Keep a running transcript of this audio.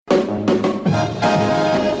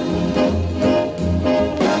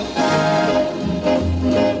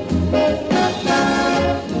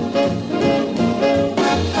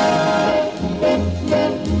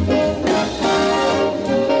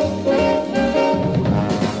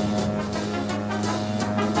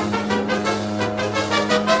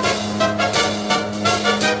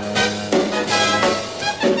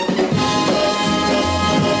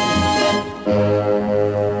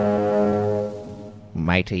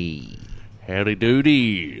matey. Howdy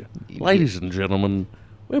doody. Ladies and gentlemen,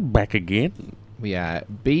 we're back again. We are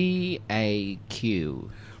BAQ.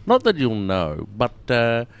 Not that you'll know,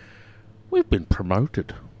 but we've been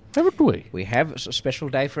promoted, haven't we? We have a special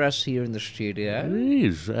day for us here in the studio. It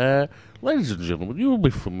is. Ladies and gentlemen, you'll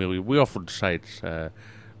be familiar. We often say it's the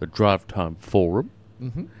Drive Time Forum,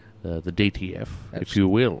 the DTF, if you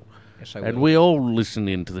will. Yes, I and will. we all listen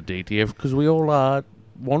into the DTF because we all are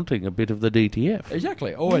wanting a bit of the DTF.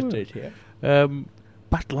 Exactly, always DTF.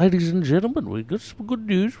 But, ladies and gentlemen, we've got some good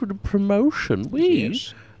news with the promotion.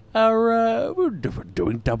 Yes. We're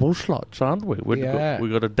doing double slots, aren't we? We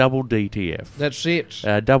got a double DTF. That's it.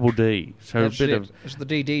 Double D. So That's a bit it. of It's the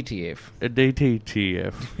DDTF. a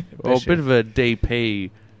DTTF. Or a bit of a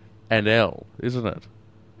DP and L, isn't it?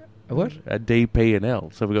 A what? A DP and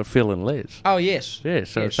L. So we've got Phil and Les. Oh, yes. Yeah,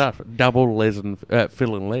 so Yes. it's that. Double Les and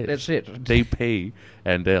Phil and Les. That's it. DP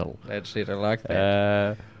and L. That's it, I like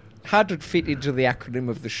that. Hard to fit into the acronym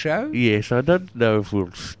of the show. Yes, I don't know if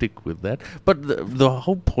we'll stick with that. But the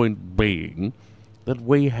whole point being that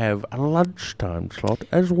we have a lunchtime slot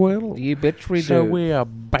as well. You bet we So do. we are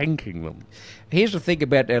banking them. Here's the thing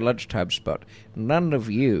about our lunchtime spot. None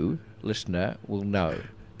of you, listener, will know.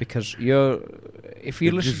 Because if you You're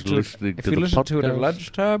listen just to listening if to you the listen to it at podcast.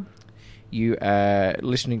 lunchtime, you are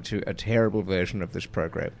listening to a terrible version of this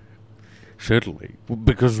program. Certainly.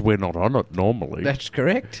 Because we're not on it normally. That's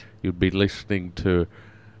correct. You'd be listening to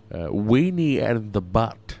Weenie and the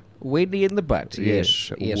Butt. Weenie in the butt.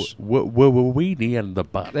 Yes. Yes. Weenie and the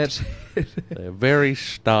Butt. That's They're very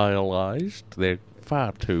stylized. They're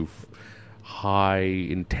far too high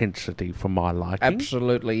intensity for my liking.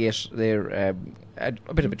 absolutely yes. They're a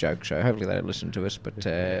bit of a joke show. Hopefully they don't listen to us, but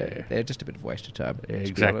they're just a bit of a waste of time.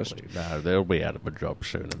 Let's be honest. Exactly. No, they'll be out of a job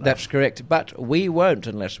soon enough. That's correct. But we won't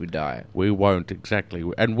unless we die. We won't, exactly.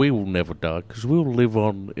 And we will never die, because we'll live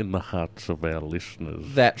on in the hearts of our listeners.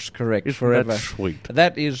 That's correct. Isn't forever. that sweet?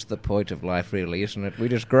 That is the point of life, really, isn't it? We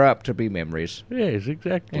just grow up to be memories. Yes,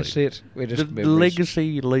 exactly. That's it. We're just The memories. legacy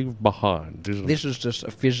you leave behind, isn't This is just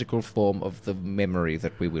a physical form of the memory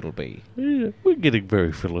that we will be. it? Yeah, we're getting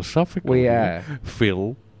very philosophical. We here. are.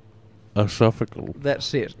 Philosophical.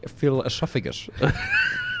 That's it. Philosophagus.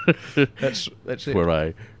 That's it. Where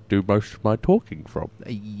I do most of my talking from.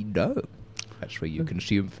 No. That's where you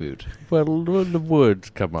consume food. Well, the words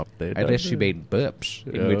come up there. don't Unless you they? mean burps,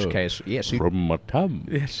 in which Oh, case, yes. From my tum.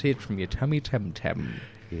 That's it, from your tummy tum-tum.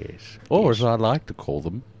 Yes. Or, Yes. as I like to call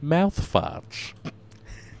them, mouth farts.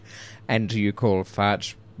 And do you call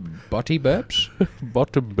farts body burps?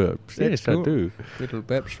 Bottom burps. That's Yes, I cool. do. Little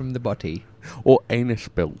burps from the body. Or anus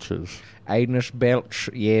belches. Anus belch,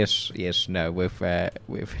 yes, no, we've had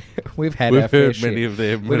We've our fair heard share. many of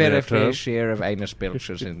them. We've in had our a fair time. share of anus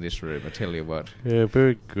belches in this room, I tell you what. Yeah,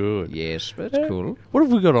 very good. Yes, but that's cool. What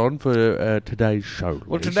have we got on for today's show?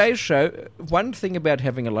 Well, Les? today's show, one thing about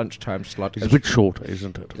having a lunchtime slot It's a bit shorter,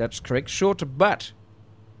 isn't it? that's correct, shorter, but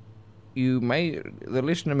the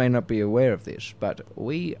listener may not be aware of this, but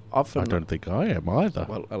we often... I don't think I am either.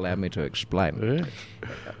 Well, allow me to explain. Yes.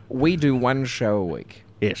 We do one show a week.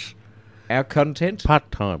 Yes. Our content...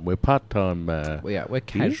 Part-time. We're part-time. We're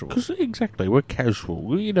casual. Because exactly, we're casual.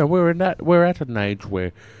 We're at an age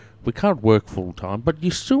where we can't work full-time, but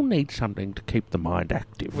you still need something to keep the mind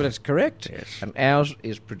active. Well, that's correct. Yes. And ours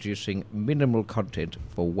is producing minimal content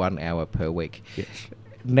for 1 hour per week. Yes.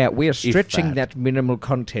 Now, we are stretching that. that minimal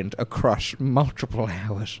content across multiple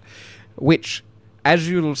hours, which, as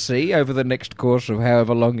you'll see over the next course of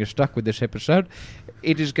however long you're stuck with this episode,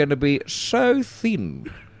 it is going to be so thin.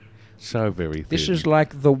 So very thin. This is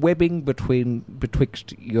like the webbing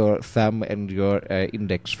betwixt your thumb and your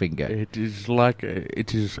index finger. It is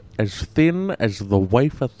as thin as the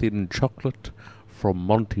wafer-thin chocolate from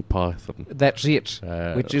Monty Python. That's it,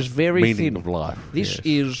 which is very meaning thin. of life. This yes.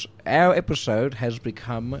 is, our episode has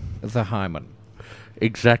become the hymen.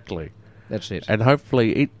 Exactly. That's it. And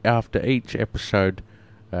hopefully after each episode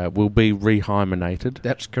will be rehymenated,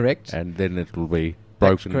 That's correct. and then it will be That's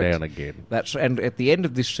broken correct. down again. And at the end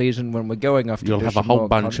of this season, when we're going off to You'll do have a some whole more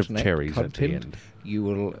bunch of content- cherries at the end. You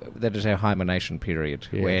will. That is our hymenation period,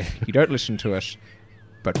 Yes. where you don't listen to us,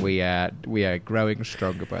 but we are growing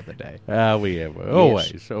stronger by the day. We ever.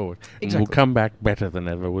 Always. And Exactly. we'll come back better than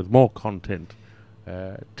ever with more content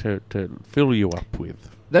to fill you up with.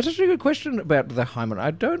 That's actually a good question about the hymen.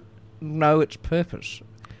 I don't know its purpose,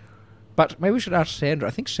 but maybe we should ask Sandra.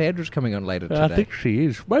 I think Sandra's coming on later today. I think she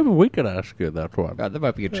is. Maybe we could ask her that one. That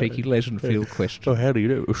might be a cheeky Les and Phil question. So how do you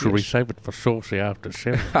do? Should we Yes. save it for saucy after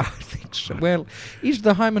 7? I think so. Well, is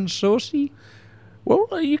the hymen saucy?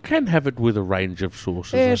 Well, you can have it with a range of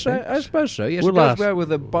sauces. Yes, I think. I suppose so. Yes, We'll it goes ask- well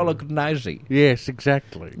with a bolognese. Yes,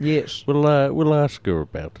 exactly. Yes. We'll ask her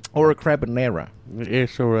about it. Or a carbonara.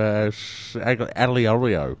 Yes, or aglio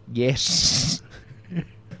olio. Yes.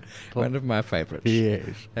 One of my favourites. Yes.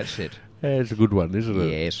 That's it. It's a good one, isn't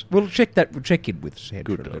it? Yes. We'll check in with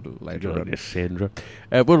Sandra Good a little on. later Good on. Yes, Sandra.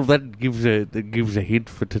 Well, that gives a hint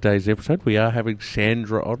for today's episode. We are having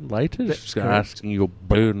Sandra on later, That's just correct. asking your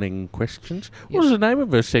burning questions. Yes. What is the name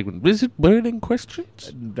of her segment? Is it Burning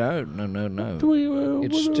Questions? No. Do we,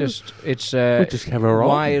 It's we just have her on.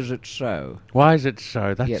 Why is it so? Why is it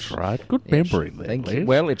so? That's Yes. right. Good Yes. memory there, Thank Les. you.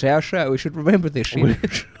 Well, it's our show. We should remember this. We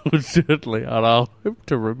should certainly, and I'll hope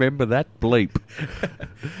to remember that bleep.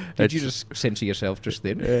 Did you just censor yourself just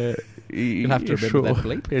then? You'll have to remember that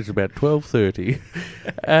bleep. It's about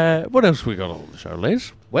 12:30. What else we got on the show,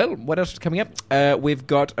 Les? Well, what else is coming up? We've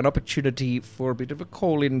got an opportunity for a bit of a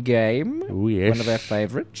call-in game. Oh, yes. One of our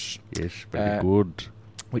favourites, Yes, very good.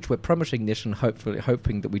 which we're promising this and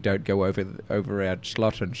hoping that we don't go over our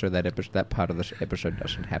slot, and so that part of this episode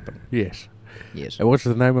doesn't happen. Yes. Yes. And what's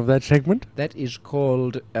the name of that segment? That is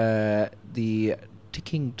called the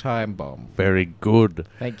Ticking Time Bomb. Very good.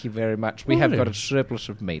 Thank you very much. We have got a Yes. surplus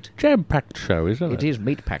of meat. Jam-packed show, isn't it? It is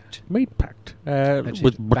meat-packed. Meat-packed. That's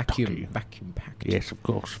With it. Bataki. Vacuum packed. Yes, of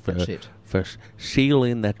course. That's it. For seal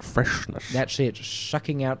in that freshness. That's it.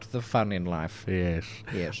 Sucking out the fun in life. Yes.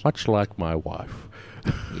 Yes. Much like my wife.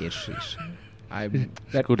 Yes. She's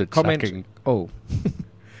good at comment, sucking. Oh.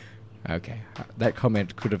 Okay. That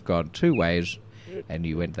comment could have gone two ways, and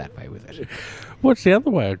you went that way with it. What's the other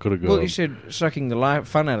way I could have gone? Well, you said sucking the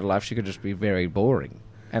fun out of life, she could just be very boring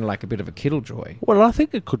and like a bit of a killjoy. Well, I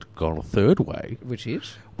think it could have gone a third way. Which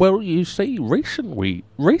is? Well, you see, recently,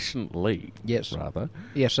 Yes. rather.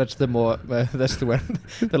 Yes, that's the one,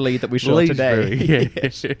 the lead that we saw Lee's today. very-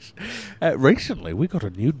 yes. Recently, we got a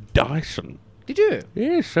new Dyson. Did you?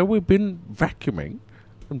 Yes, so we've been vacuuming.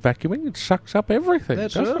 And vacuuming, it sucks up everything,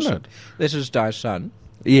 That's doesn't awesome. it? This is Dyson.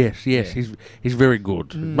 Yes, Yeah. he's very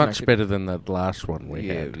good. I Much could- better than that last one we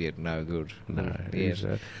had. Yeah, no good. No, Yes. he's,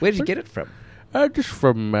 Where did you get it from? just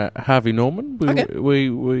from Harvey Norman. Okay.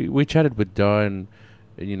 We chatted with Di, and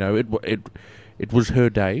you know it was her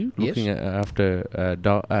day looking after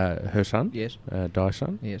her son. Yes. Di's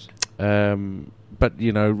son. Yes. But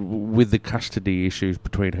you know, with the custody issues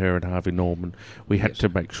between her and Harvey Norman, we had Yes. to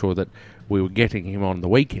make sure that we were getting him on the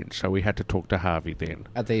weekend. So we had to talk to Harvey then.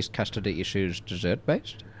 Are these custody issues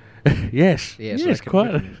dessert-based? Yes, Yes, yes, I can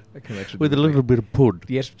quite. I can imagine With a them little being- bit of pud.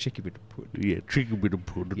 Yes, chicken bit of pud. Yeah, chicken bit of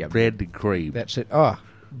pud, Yum. bread and cream. That's it. Oh,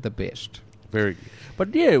 the best. Very good.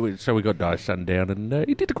 But yeah, so we got Di's son down, and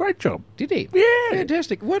he did a great job. Did he? Yeah.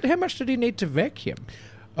 Fantastic. How much did he need to vacuum?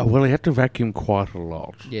 Oh, well, he had to vacuum quite a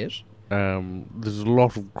lot. Yes. There's a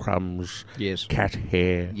lot of crumbs, Yes. cat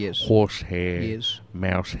hair, Yes. horse hair, Yes.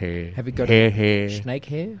 mouse hair, Have you got hair, Snake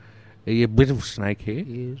hair? a bit of snake hair.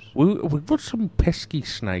 Yes. We've got some pesky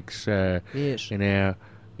snakes Yes. in our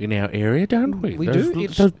area, don't we? We those, do.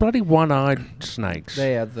 It's- Those bloody one-eyed snakes.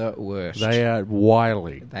 They are the worst. They are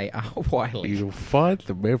wily. They are wily. You'll find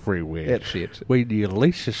them everywhere. That's it. When you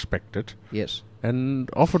least suspect it, Yes. and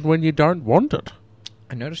often when you don't want it.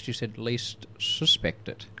 I noticed you said least suspect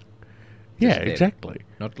it. Yeah, Just then. exactly.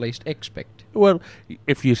 Not least expect. Well,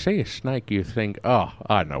 if you see a snake, you think, oh,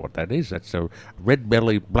 I know what that is. That's a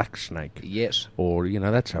red-bellied black snake. Yes. Or,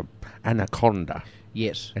 that's a anaconda.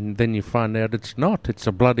 Yes. And then you find out it's not. It's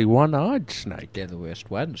a bloody one-eyed snake. They're the worst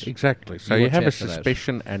ones. Exactly. So You you watch have a out for those.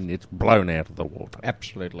 suspicion and it's blown out of the water.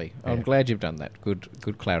 Absolutely. Yeah. I'm glad you've done that.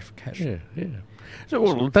 Good clarification. Yeah. So,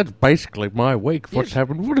 well, that's basically my week. What's Yes.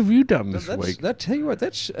 happened? What have you done this week? I tell you what,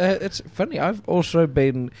 it's funny. I've also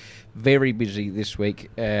been very busy this week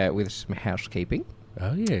with some housekeeping.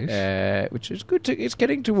 Oh, yes. Which is good. It's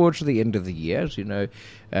getting towards the end of the year, as you know.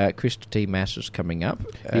 Christa T. Mass is coming up.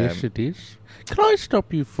 Yes, it is. Can I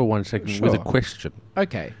stop you for 1 second with a Sure. question?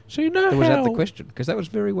 Okay. So you know Was how... that the question? Because that was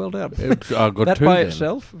very well done. I got that two by then.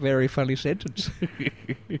 itself, very funny sentence.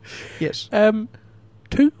 Yes.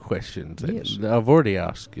 Two questions then. Yes. I've already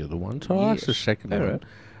asked you the one, so I'll ask the Yes. second All one.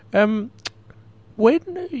 right.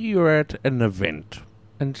 When you're at an event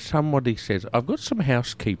and somebody says, I've got some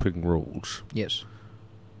housekeeping rules, Yes.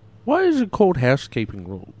 why is it called housekeeping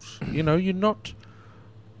rules? You're not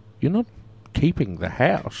keeping the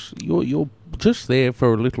house. You're just there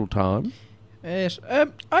for a little time. Yes.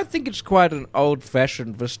 I think it's quite an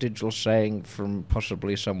old-fashioned vestigial saying from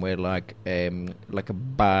possibly somewhere like a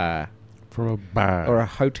bar From a bar. or a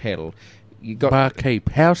hotel. You got Barkeep.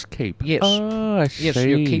 Housekeep. Yes. Oh, I see. Yes,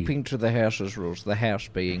 you're keeping to the house's rules. The house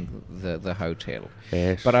being the hotel.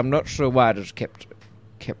 Yes. But I'm not sure why it is kept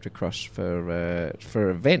kept across for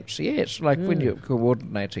events. Yes, like when you're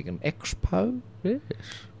coordinating an expo. Yes.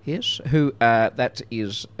 Yes, who that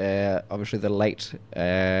is obviously the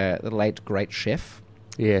late great chef.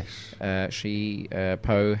 Yes.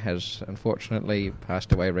 Poe has unfortunately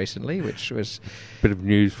passed away recently, which was Bit of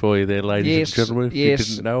news for you there, ladies and gentlemen, if you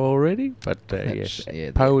didn't know already. But yes,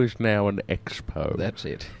 Poe is now an expo. That's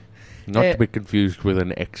it. Not to be confused with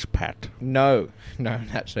an expat. No,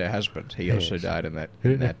 that's her husband. He also died in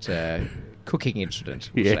that cooking incident,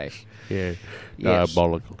 we'll say. Yeah, Yes.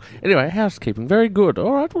 diabolical. Anyway, housekeeping, very good.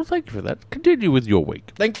 All right, well, thank you for that. Continue with your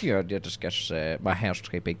week. Thank you. I'll discuss my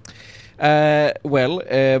housekeeping.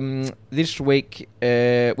 This week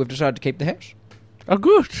we've decided to keep the house. Oh,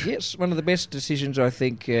 good. Yes, one of the best decisions I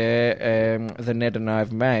think the Ned and I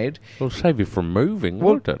have made. It'll save you from moving,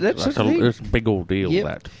 Well, won't it? that's the thing. It's a big ordeal, Yep.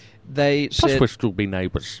 that. They Plus, said we'll still be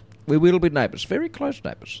neighbours. we will be neighbours, very close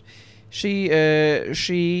neighbours. She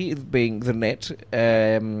being the Net,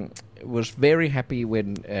 was very happy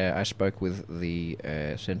when I spoke with the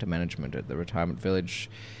centre management at the retirement village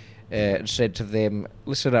and said to them,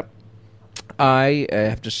 listen up, I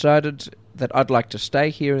have decided that I'd like to stay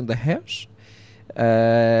here in the house.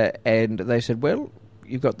 And they said, well,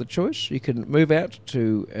 you've got the choice. You can move out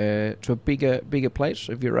to a bigger place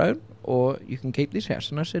of your own, or you can keep this house.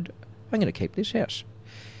 And I said, I'm going to keep this house.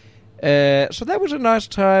 So that was a nice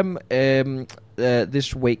time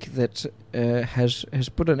this week that has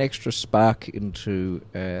put an extra spark into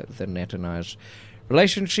the Nat and I's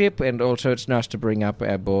relationship, and also it's nice to bring up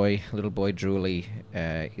our little boy Julie,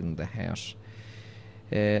 in the house.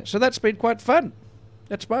 So that's been quite fun.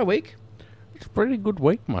 That's my week. It's a pretty good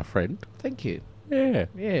week, my friend. Thank you. Yeah.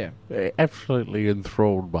 Yeah, Absolutely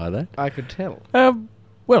enthralled by that. I could tell.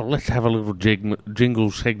 Well, let's have a little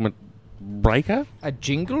jingle segment breaker. A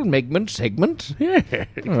jingle segment? Yeah.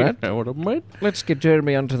 All right. You know what I mean? Let's get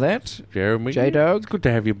Jeremy onto that. Jeremy. J-Dog. It's good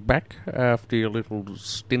to have you back after your little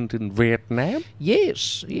stint in Vietnam.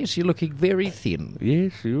 Yes, you're looking very thin.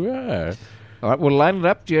 Yes, you are. All right, we'll line it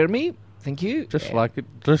up, Jeremy. Thank you. Just like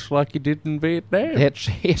you did in Vietnam. That's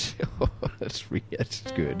it. Oh, that's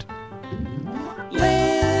good.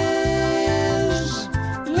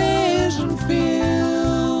 Les and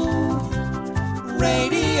Phil,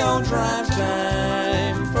 Radio Drive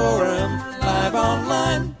Time Forum, live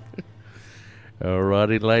online.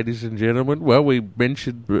 Alrighty, ladies and gentlemen. Well, we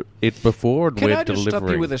mentioned it before, and Can we're I just delivering.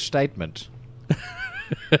 stop you with a statement?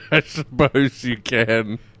 I suppose you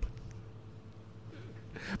can.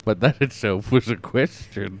 But that itself was a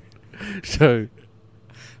question. So,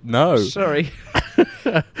 no. Sorry.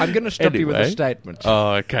 I'm going to stop you with a Anyway. statement.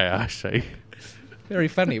 Oh, okay, I see. Very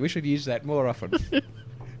funny. We should use that more often.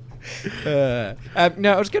 No,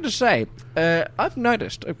 I was going to say, I've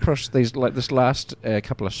noticed across this last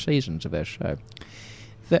couple of seasons of our show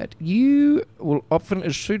that you will often,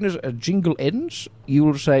 as soon as a jingle ends, you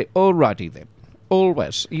will say, alrighty then.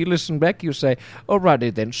 Always. You listen back, you'll say,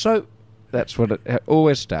 alrighty then. So that's what it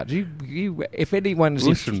always starts. You, if anyone's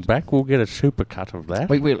Listen back, we'll get a supercut of that.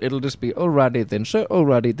 we will. It'll just be alrighty then. So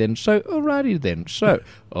alrighty then. So alrighty then. So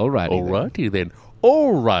alrighty then. Alrighty then.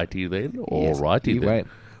 Alrighty then. Yes, Alrighty you then.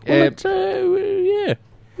 won't. Well, yeah.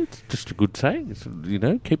 It's just a good saying. It's,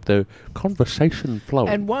 keep the conversation flowing.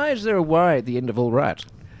 And why is there a Y at the end of all right?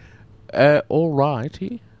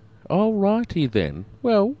 Alrighty. Alrighty then.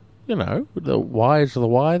 Well, why is the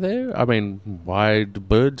why there? I mean, why do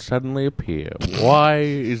birds suddenly appear? Why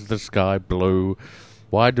is the sky blue?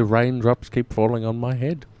 Why do raindrops keep falling on my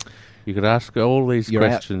head? You could ask all these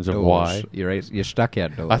questions of why. You're stuck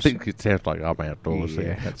outdoors. I think it sounds like I'm outdoors Yeah,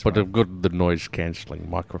 there. that's But right. I've got the noise-cancelling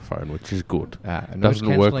microphone, which is good. A Doesn't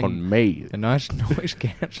work noise-cancelling- on me. A nice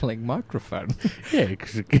noise-cancelling microphone. Yeah,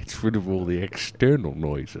 because it gets rid of all the external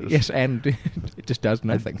noises. Yes, and it just does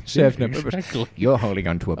nothing. Serves no purpose. exactly. You're holding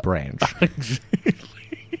onto a branch. Exactly.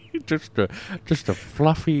 just a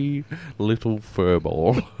fluffy little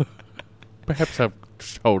furball. Perhaps I'm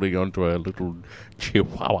just holding onto a little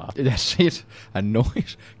chihuahua. That's it. A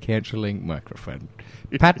noise-cancelling microphone.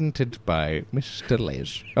 Patented by Mr.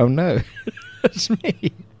 Les. Oh, no. It's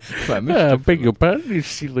me. By Mr. Beg your pardon, you're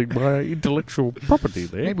stealing my intellectual property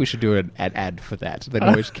there. Maybe we should do an ad for that. The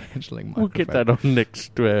noise-cancelling microphone. We'll get that on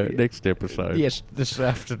next episode. Yes, this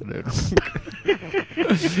afternoon.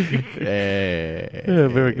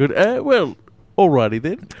 Very good. Well, alrighty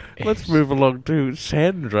then. Let's move along to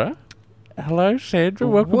Sandra. Hello, Sandra.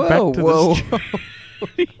 Welcome back to the studio.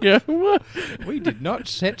 Yeah, what? We did not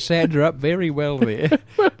set Sandra up very well there.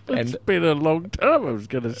 It's been a long time. I was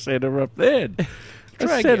going to set her up then.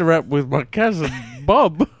 Try I set again. her up with my cousin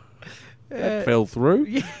Bob. That fell through.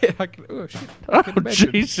 Yeah, I can, oh shit. I Oh, can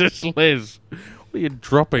imagine. Jesus, Les. You're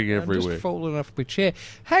dropping I'm everywhere. just falling off my chair.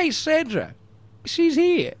 Hey, Sandra. She's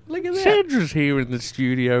here. Look at that. Sandra's here in the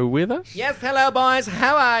studio with us. Yes, hello, boys.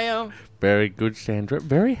 How are you? Very good, Sandra.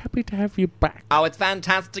 Very happy to have you back. Oh, it's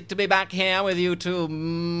fantastic to be back here with you two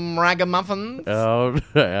ragamuffins. Oh,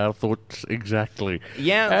 our thoughts exactly.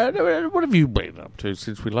 Yes. What have you been up to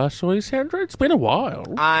since we last saw you, Sandra? It's been a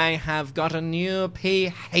while. I have got a new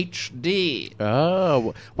PhD.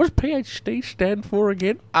 Oh, what does PhD stand for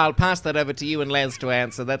again? I'll pass that over to you and Les to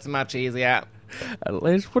answer. That's much easier.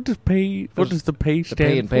 Les, what does the P The P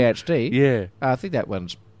stand in for? PhD? Yeah. I think that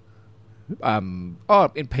one's... in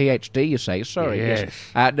PhD, you say. Sorry. Yes.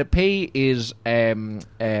 The P is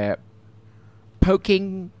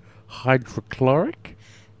poking Hydrochloric?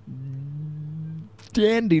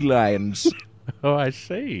 dandelions. Oh, I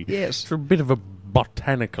see. Yes. It's a bit of a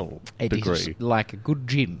botanical It degree. is like a good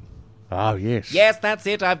gin. Oh, yes. Yes, that's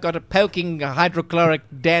it. I've got a poking hydrochloric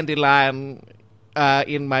dandelion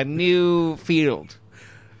in my new field.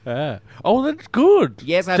 Ah. Oh, that's good.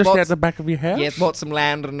 Yes, I Just bought out the back of your house? Yes, bought some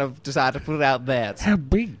land and I've decided to put it out there. How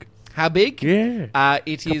big? How big? Yeah.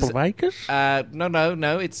 It Couple is. of acres?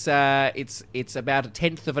 No. It's about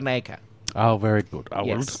 1/10 of an acre. Oh, very good. Oh,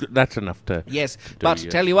 Yes. well, that's enough to... Yes, do, but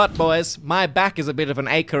yes. tell you what, boys, my back is a bit of an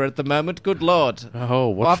acre at the moment. Good Lord! Oh,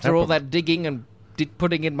 what's After all happened? that digging and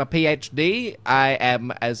putting in my PhD, I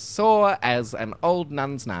am as sore as an old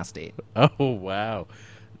nun's nasty. Oh, wow.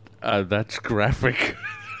 That's graphic.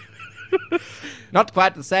 Not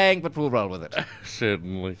quite the saying, but we'll roll with it.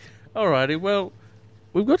 Certainly. Alrighty, well,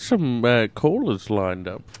 we've got some callers lined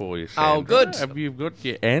up for you, Sandra. Oh, good. Have you got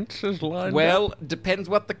your answers lined up? Well, depends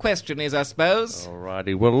what the question is, I suppose.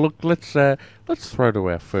 Alrighty, well, look, let's throw to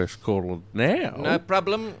our first caller now. No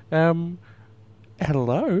problem.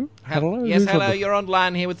 Hello? Hello? Yes, Who's on hello, the- you're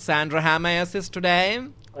online here with Sandra. How may I assist today?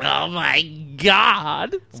 Oh my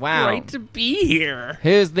God! It's Wow. great to be here.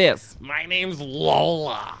 Who's this? My name's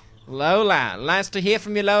Lola. Lola. Nice to hear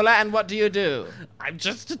from you, Lola. And what do you do? I'm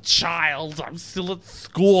just a child. I'm still at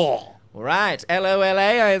school. Right, Lola,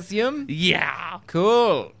 I assume? Yeah.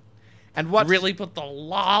 Cool. And what... Really put the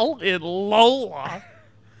lol in Lola.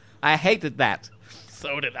 I hated that.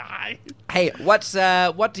 So did I. Hey, what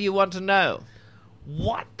do you want to know?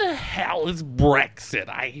 What the hell is Brexit?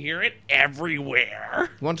 I hear it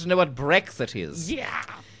everywhere. You want to know what Brexit is? Yeah.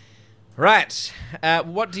 Right.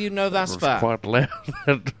 What do you know thus It's far? quite loud.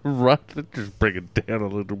 Right, let's just bring it down a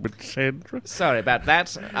little bit, Sandra. Sorry about that.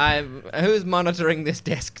 Who's monitoring this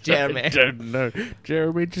desk, Jeremy? I don't know.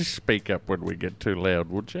 Jeremy, just speak up when we get too loud,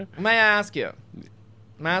 would you? May I ask you?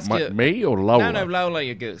 Me or Lola? No, Lola,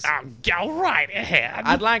 you goose. Go right ahead.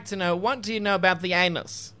 I'd like to know, what do you know about the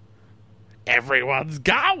anus? Everyone's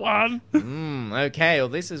got one. Okay, well,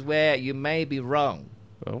 this is where you may be wrong.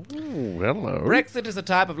 Oh, hello. Brexit is a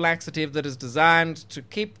type of laxative that is designed to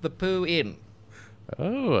keep the poo in.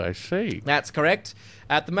 Oh, I see. That's correct.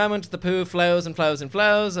 At the moment, the poo flows and flows and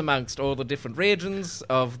flows amongst all the different regions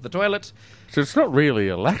of the toilet. So it's not really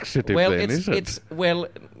a laxative Well, then, is it?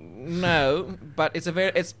 No, but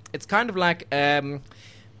it's kind of like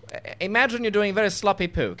imagine you're doing a very sloppy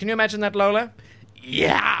poo. Can you imagine that, Lola?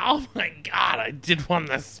 Yeah. Oh my God! I did one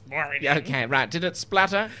this morning. Yeah, okay, right. Did it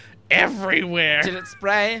splatter? Everywhere. Did it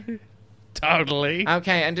spray? Totally.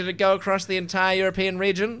 Okay, and did it go across the entire European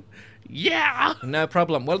region? Yeah. No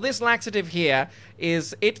problem. Well, this laxative here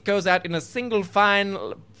it goes out in a single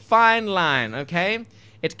fine line, okay?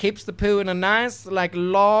 It keeps the poo in a nice, like,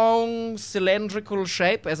 long, cylindrical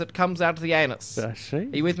shape as it comes out of the anus. I see.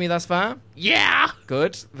 Are you with me thus far? Yeah.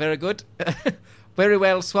 Good. Very good. Very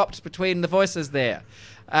well swapped between the voices there.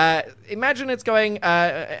 Imagine it's going,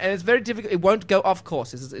 and it's very difficult. It won't go off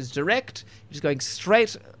course. It's direct. It's going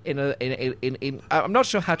straight in. I'm not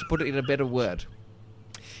sure how to put it in a better word.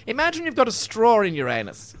 Imagine you've got a straw in your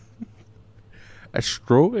anus. A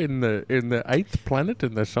straw in the eighth planet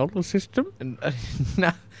in the solar system?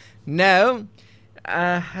 No.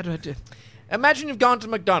 How do I do? Imagine you've gone to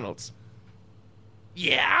McDonald's.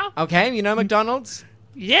 Yeah. Okay, you know McDonald's.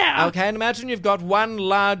 Yeah. Okay, and imagine you've got one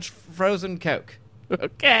large frozen Coke.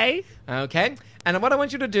 Okay. Okay, and what I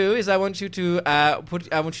want you to do is I want you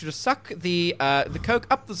to suck the Coke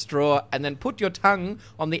up the straw and then put your tongue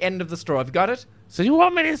on the end of the straw. Have you got it? So you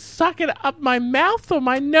want me to suck it up my mouth or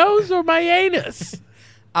my nose or my anus?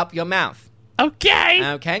 Up your mouth. Okay.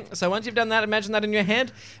 Okay, so once you've done that, imagine that in your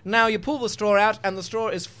head. Now you pull the straw out and the straw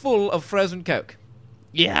is full of frozen Coke.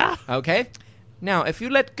 Yeah. Okay? Now, if you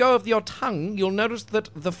let go of your tongue, you'll notice that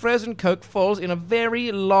the frozen Coke falls in a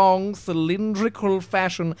very long, cylindrical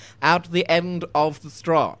fashion out the end of the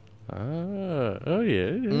straw. Oh, yeah.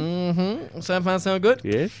 Mm-hmm. So far, so good.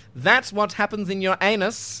 Yes. That's what happens in your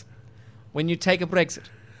anus when you take a Brexit?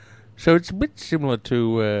 So it's a bit similar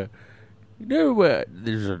to,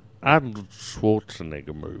 there's an Arnold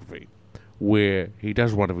Schwarzenegger movie where he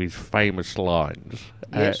does one of his famous lines.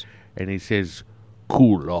 Yes. And he says,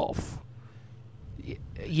 "Cool off."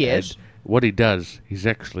 Yes. And what he does,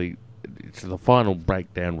 it's the final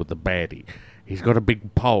breakdown with the baddie. He's got a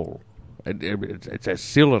big pole, and it's a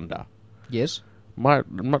cylinder. Yes. A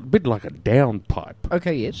bit like a downpipe.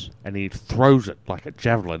 Okay, yes. And he throws it like a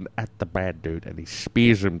javelin at the bad dude, and he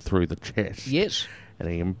spears him through the chest. Yes. And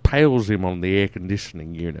he impales him on the air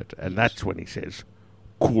conditioning unit, and that's when he says,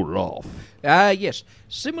 "Cool off." Yes.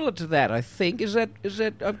 Similar to that, I think. Is that?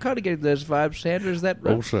 I'm kind of getting those vibes, Sandra. Is that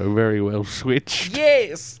right? Also very well switched.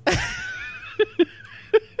 Yes.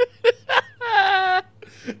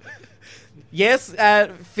 Yes,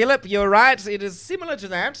 Philip, you're right. It is similar to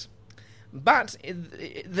that, but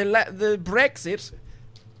the Brexit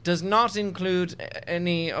does not include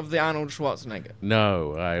any of the Arnold Schwarzenegger.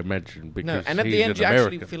 No, I imagine because No, and at he's the end an you're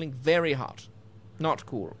American. actually feeling very hot, not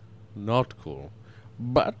cool. Not cool.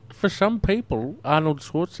 But for some people, Arnold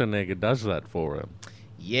Schwarzenegger does that for him.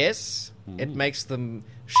 Yes, it makes them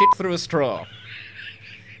shit through a straw.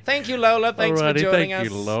 Thank you, Lola. Thanks Alrighty, for joining thank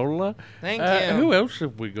us. you, Lola. Thank you. Who else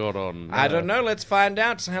have we got on? I don't know. Let's find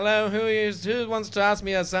out. Hello, who wants to ask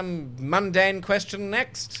me some mundane question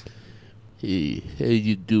next? Hey, how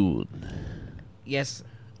you doing? Yes.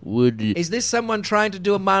 Would you... Is this someone trying to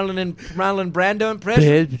do a Marlon Brando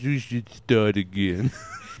impression? Perhaps we should start again.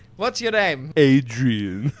 What's your name?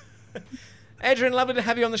 Adrian. Adrian, lovely to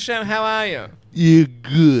have you on the show. How are you? Yeah,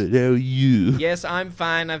 good. How are you? Yes, I'm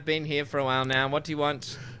fine. I've been here for a while now. What do you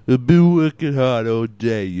want? I've been working hard all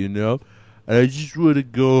day, and I just want to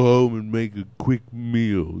go home and make a quick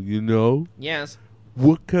meal, Yes.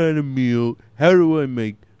 What kind of meal? How do I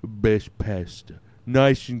make the best pasta?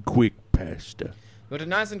 Nice and quick pasta. You want a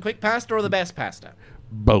nice and quick pasta or the best pasta?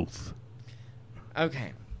 Both.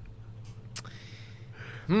 Okay.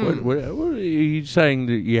 What are you saying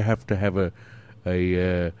that you have to have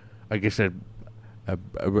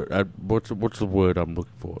what's the word I'm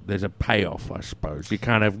looking for? There's a payoff, I suppose. You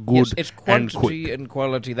can't have good Yes, it's and quick. quantity and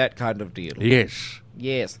quality, that kind of deal. Yes.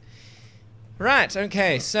 Yes. Right,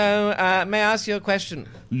 okay, so may I ask you a question?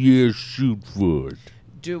 Yeah, shoot for it.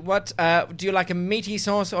 Do you like a meaty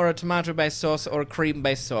sauce or a tomato-based sauce or a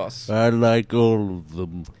cream-based sauce? I like all of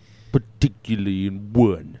them, particularly in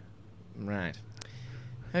one. Right.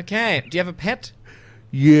 Okay, do you have a pet?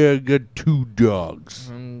 Yeah, I got 2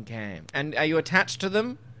 dogs. Okay. And are you attached to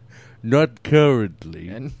them? Not currently,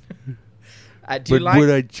 And do but you like... when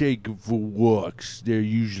I take them for walks, they're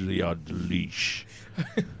usually on the leash.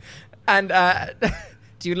 And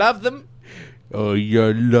do you love them? Oh, yeah,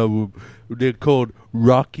 I love them. They're called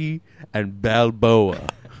Rocky and Balboa.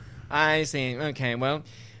 I see. Okay, well,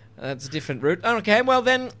 that's a different route. Okay, well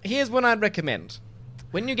then, here's what I'd recommend.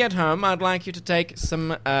 When you get home, I'd like you to take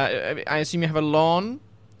some... I assume you have a lawn?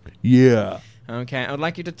 Yeah, Okay, I'd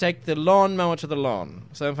like you to take the lawnmower to the lawn.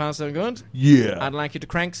 So far, so good? yeah, I'd like you to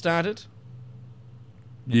crank start it.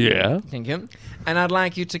 yeah, Thank you. And I'd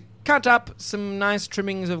like you to cut up some nice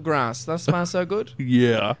trimmings of grass. Thus far, so good?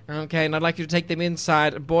 yeah, Okay, and I'd like you to take them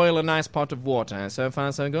inside, boil a nice pot of water. So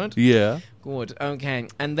far, so good? yeah. Good, okay.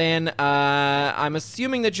 And then I'm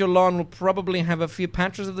assuming that your lawn will probably have a few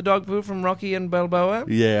patches of the dog poo from Rocky and Balboa.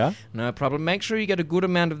 Yeah, No problem. Make sure you get a good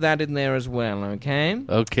amount of that in there as well, okay?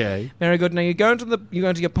 okay. Very good. Now you go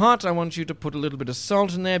into your pot. I want you to put a little bit of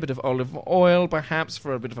salt in there, a bit of olive oil, perhaps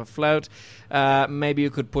for a bit of a float. Maybe you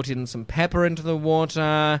could put in some pepper into the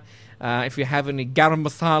water. If you have any garam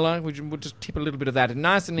masala, we'll just tip a little bit of that in,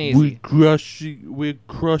 nice and easy. We're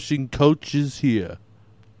crushing coaches here.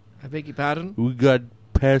 I beg your pardon? We got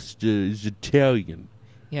pasta is Italian,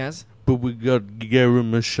 Yes. but we got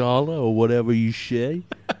garam masala or whatever you say.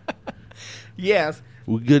 Yes.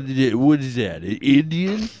 We got what is that?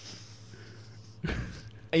 Indian?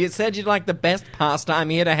 You said you'd like the best pasta.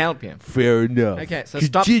 I'm here to help you. Fair enough. Okay, so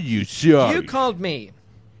stop. Continue. Sorry. You called me.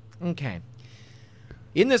 Okay.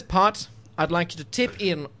 In this pot, I'd like you to tip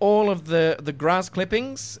in all of the grass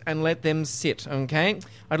clippings and let them sit, okay?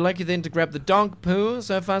 I'd like you then to grab the dog poo,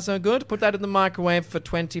 so far so good. Put that in the microwave for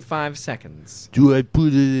 25 seconds. Do I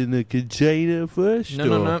put it in a container first?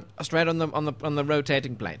 No. Straight on the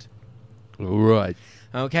rotating plate. All right.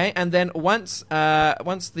 Okay, and then once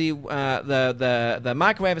the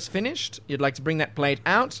microwave is finished, you'd like to bring that plate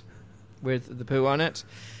out with the poo on it.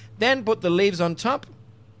 Then put the leaves on top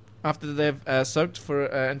after they've soaked for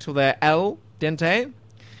until they're al dente.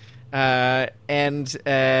 And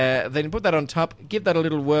then you put that on top. Give that a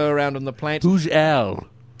little whir around on the plate. Who's Al?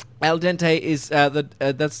 Al dente is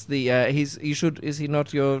that's the is he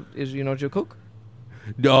not your cook?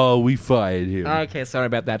 No, we fired him. Okay, sorry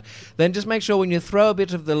about that. Then just make sure when you throw a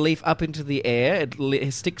bit of the leaf up into the air,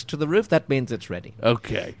 it sticks to the roof. That means it's ready.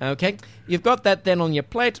 Okay. Okay, you've got that then on your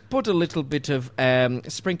plate. Put a little bit of,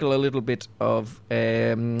 sprinkle a little bit of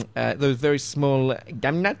those very small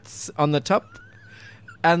gum nuts on the top,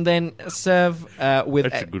 and then serve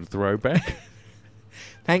with. That's a good throwback.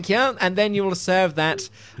 Thank you. And then you will serve that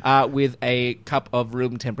with a cup of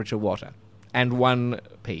room temperature water and 1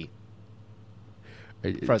 pea.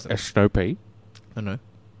 Frozen. A snow pea? No.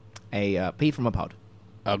 A pea from a pod.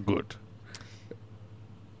 Oh, good.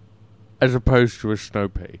 As opposed to a snow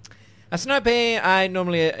pea. A snow pea, I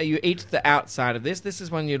normally you eat the outside of this. This is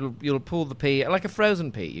when you'll pull the pea like a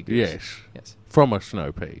frozen pea. You could Yes. From a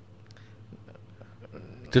snow pea.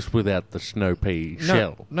 Just without the snow pea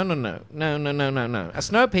shell. No. A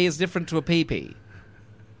snow pea is different to a pea pea.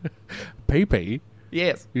 Pea pea?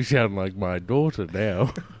 Yes. You sound like my daughter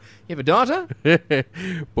now. You have a daughter?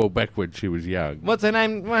 Well, back when she was young. What's her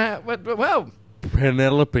name? Well,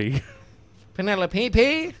 Penelope. Penelope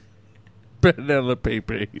Pea. Penelope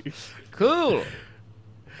Pea. Cool.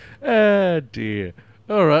 Ah, dear.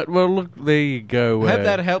 All right, well, look, there you go. I hope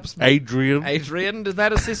that helps. Adrian. Adrian, does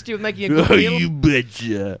that assist you with making a good Oh, meal? you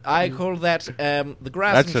betcha. I call that the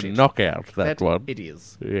grass That's and a shit. knockout, that one. It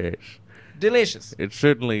is. Yes. Delicious. It's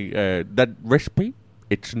certainly, that recipe,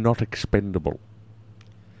 it's not expendable.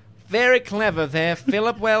 Very clever there,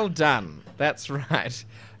 Philip. Well done. That's right.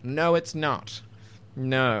 No, it's not.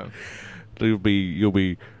 No. You'll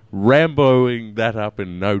be Ramboing that up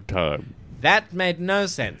in no time. That made no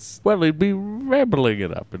sense. Well, he'd be rambling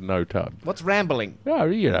it up in no time. What's rambling? Oh,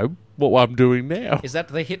 you know, what I'm doing now. Is that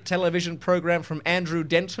the hit television program from Andrew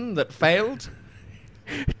Denton that failed?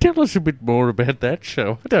 Tell us a bit more about that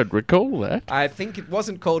show. I don't recall that. I think it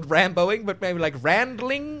wasn't called Ramboing, but maybe like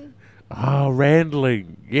Randling? Ah,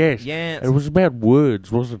 Randling. Yes. Yes. It was about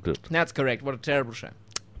words, wasn't it? That's correct. What a terrible show.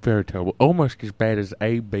 Very terrible. Almost as bad as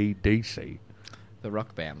ABDC. The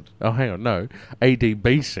rock band. Oh, hang on. No.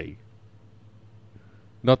 ADBC.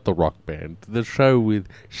 Not the rock band. The show with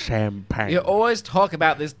Sam Pang. You always talk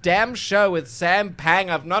about this damn show with Sam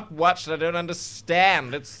Pang. I've not watched it. I don't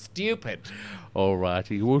understand. It's stupid.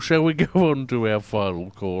 Alrighty. Well, shall we go on to our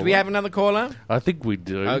final caller? Do we have another caller? I think we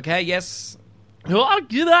do. Okay, yes. Oh,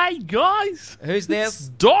 g'day, guys. Who's there? It's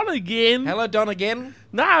Don again. Hello, Don again?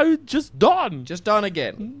 No, just Don. Just Don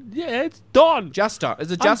again. Yeah, it's Don. Just Don.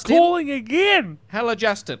 Is it I'm Justin? calling again. Hello,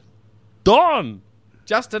 Justin. Don.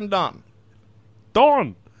 Justin Don.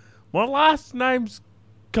 Don. My last name's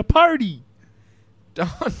Capote. Don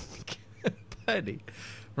Capote.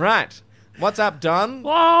 Right. What's up, Don?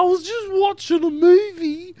 I was just watching a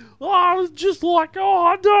movie. I was just like,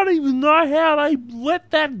 I don't even know how they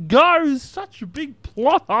let that go. It's such a big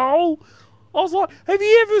plot hole. I was like, have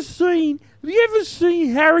you ever seen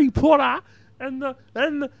Harry Potter and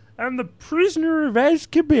the Prisoner of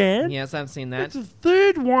Azkaban? Yes, I've seen that. That's the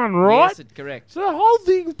third one, right? Yes, it's correct. So the whole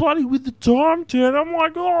thing's bloody with the time turn. I'm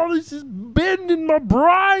like, oh, this is bending my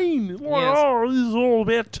brain. I'm like, Yes. oh, this is all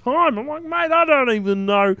about time. I'm like, mate, I don't even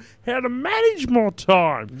know how to manage my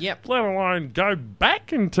time. Yep. Let alone go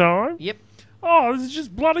back in time. Yep. Oh, there's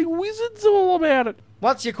just bloody wizards all about it.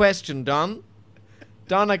 What's your question, Don?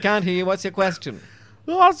 Don, I can't hear you. What's your question?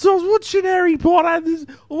 Oh, so I was watching Harry Potter, and there's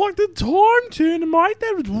like the time turner, mate.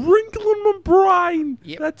 That was wrinkling my brain.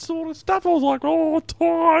 Yep. That sort of stuff. I was like, oh,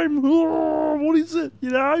 time. Oh, what is it? You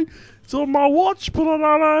know? It's on my watch, but I don't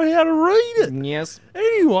know how to read it. Yes.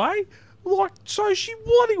 Anyway, like, so she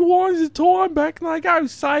bloody winds the time back, and they go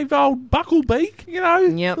save old Bucklebeak, you know?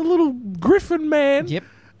 Yep. The little griffin man. Yep.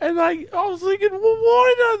 And I was thinking, well,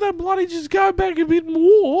 why don't they bloody just go back a bit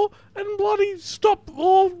more and bloody stop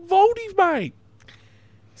old Voldy, mate?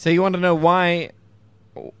 So you want to know why?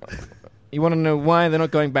 You want to know why they're not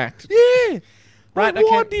going back? Yeah. Right, Like,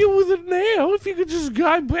 why okay. deal with it now if you could just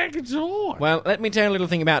go back in time? Well, let me tell you a little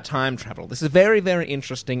thing about time travel. This is very, very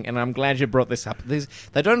interesting, and I'm glad you brought this up. They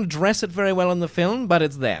don't address it very well in the film, but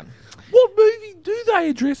it's there. What movie do they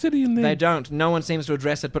address it in then? They don't. No one seems to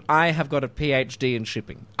address it, but I have got a PhD in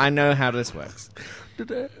shipping. I know how this works.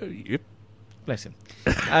 Yep. Bless him.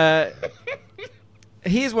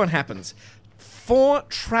 Here's what happens. For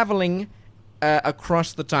traveling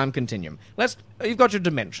across the time continuum, you've got your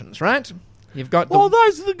dimensions, right? You've got the... Oh,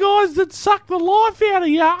 those are the guys that suck the life out of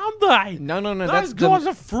you, aren't they? No, Those guys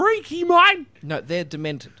are freaky, mate. No, they're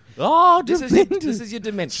demented. Oh, This demented. is your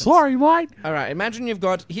dimensions. Sorry, mate. All right, imagine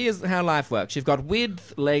here's how life works. You've got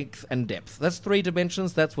width, length, and depth. That's 3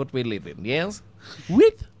 dimensions. That's what we live in, yes?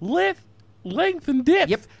 Width, length, length and depth.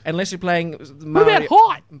 Yep, unless you're playing What Mario, about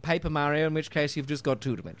height? Paper Mario, in which case you've just got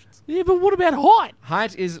 2 dimensions. Yeah, but what about height?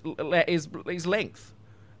 Height is length.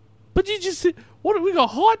 But you just said, what have we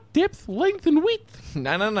got? Height, depth, length, and width.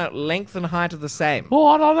 No. Length and height are the same. Oh,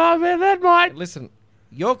 I don't know about that, mate. Listen,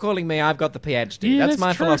 you're calling me, I've got the PhD. Yeah, that's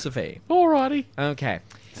my true. philosophy. Alrighty. Okay.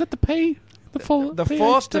 Is that the P? The PhD?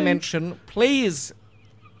 fourth dimension, please.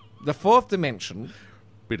 The fourth dimension.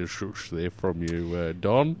 Bit of shush there from you,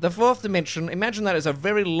 Don. The fourth dimension, imagine that as a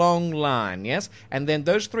very long line, yes? And then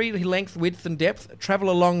those 3, length, width, and depth, travel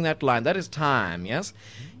along that line. That is time, yes?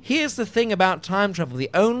 Here's the thing about time travel. The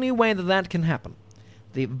only way that can happen,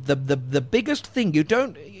 the biggest thing, you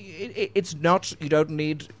don't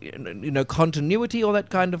need, continuity or that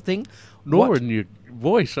kind of thing. Nor in your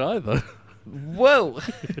voice either. Whoa.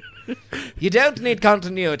 You don't need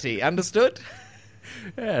continuity, understood?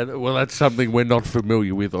 Yeah, well, that's something we're not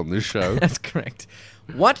familiar with on this show. That's correct.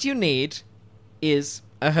 What you need is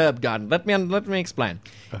a herb garden. Let me explain.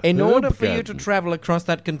 In order for you to travel across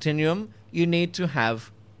that continuum, you need to have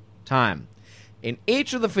time. In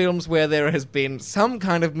each of the films where there has been some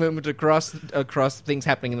kind of movement across things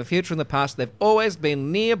happening in the future and the past, they've always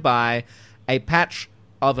been nearby a patch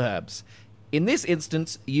of herbs. In this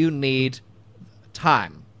instance, you need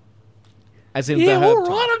time. As in Yeah, the herb all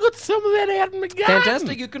time. right. I got some of that out in my garden.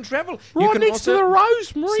 Fantastic, you can travel. Right You can next to also, the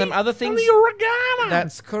rosemary. some other things- And the oregano.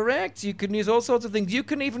 That's correct. You can use all sorts of things. You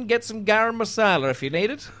can even get some garam masala if you need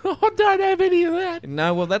it. I don't have any of that.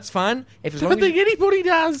 No, well, that's fine. If as I long don't as think anybody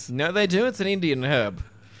does. No, they do. It's an Indian herb.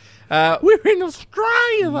 We're in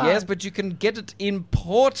Australia, though. Yes, but you can get it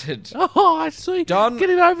imported. Oh, I see. Don- Get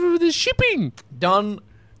it over with the shipping. Don,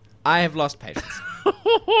 I have lost patience.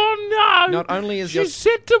 Oh, no. Not only is She's your-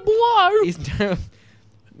 set to blow.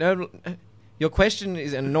 No, your question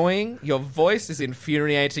is annoying. Your voice is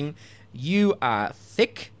infuriating. You are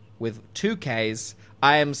thick with 2 Ks.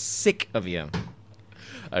 I am sick of you.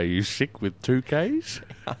 Are you sick with 2 Ks?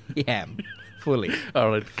 I am. Fully.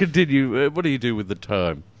 All right, continue. What do you do with the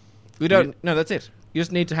time? We don't... No, that's it. You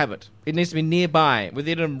just need to have it. It needs to be nearby,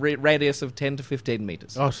 within a radius of 10 to 15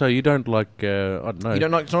 metres. Oh, so you don't I don't know, You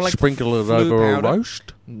don't like- it's not like sprinkle it flu over powder. a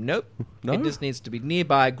roast? Nope. No? It just needs to be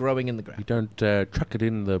nearby, growing in the You ground. don't chuck it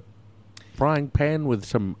in the frying pan with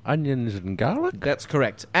some onions and garlic? That's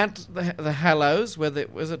correct. At the Hallows, where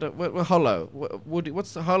Hollow?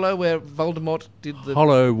 What's the Hollow where Voldemort did the...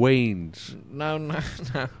 Halloweens. No.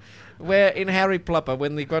 Where in Harry Plopper,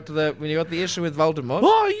 when you got the issue with Voldemort...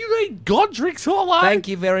 Oh, you mean Godric's Hollow? Thank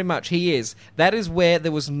you very much. He is. That is where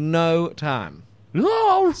there was no time.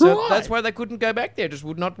 Oh, So right. that's why they couldn't go back there. It just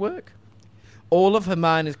would not work. All of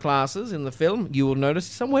Hermione's classes in the film, you will notice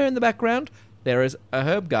somewhere in the background, there is a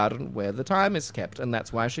herb garden where the time is kept, and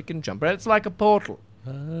that's why she can jump. It's like a portal.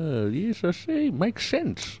 Oh, yes, I see. Makes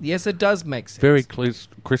sense. Yes, it does make sense. Very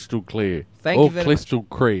crystal clear. Thank or you very crystal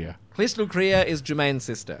clear. Crystal Crea is Jermaine's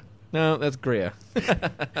sister. No, that's Greer.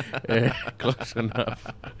 Yeah, close enough.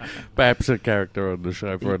 Perhaps a character on the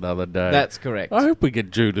show for another day. That's correct. I hope we get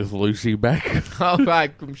Judith Lucy back. Oh,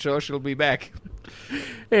 I'm sure she'll be back.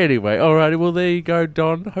 Anyway, alrighty, well there you go,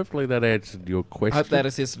 Don. Hopefully that answered your question. Hope that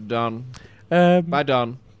assisted Don. Um, Bye,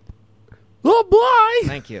 Don. Oh, bye.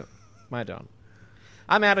 Thank you. Bye, Don.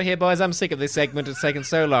 I'm out of here, boys. I'm sick of this segment. It's taken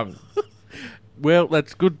so long. well,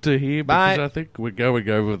 that's good to hear because Bye. I think we're going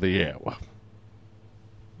over the hour.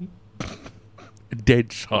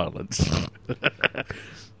 Dead silence.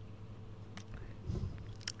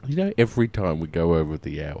 You know, every time we go over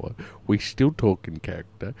the hour, we still talk in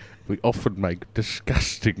character. We often make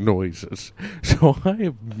disgusting noises. So I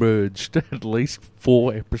have merged at least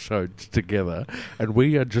 4 episodes together, and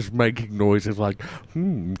we are just making noises like,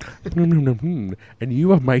 and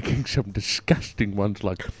you are making some disgusting ones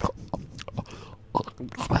like,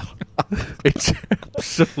 it's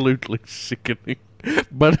absolutely sickening,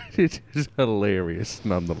 but it is hilarious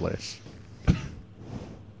nonetheless.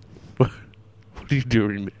 What are you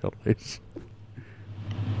doing now, Les?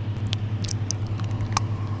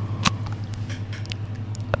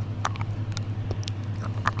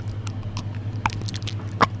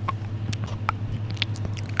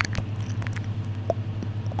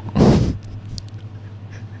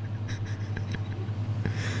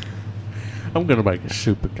 I'm going to make a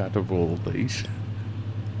supercut of all of these.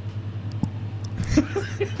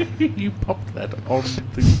 You popped that on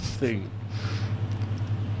the thing.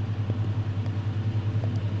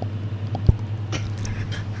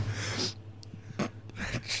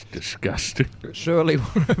 It's disgusting. Surely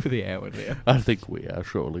we're over the hour now. I think we are,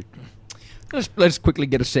 surely. Let's quickly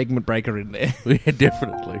get a segment breaker in there. Yeah,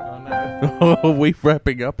 definitely. Oh, are we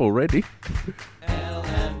wrapping up already?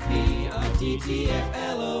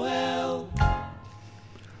 LMPRTTF LOL.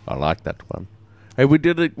 I like that one. Hey, we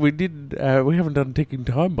did it. We haven't done ticking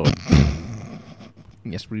time bomb.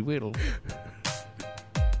 Yes, we will.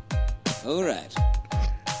 All right.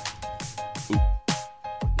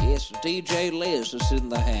 Yes, DJ Les is in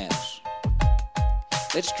the house.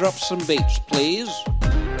 Let's drop some beats, please.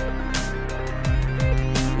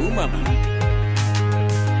 Ooh, mama.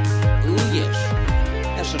 Ooh, yes.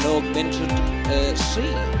 That's an augmented C.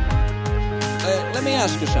 Let me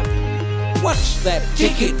ask you something. What's that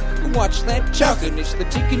ticking? What's that chucking? It's the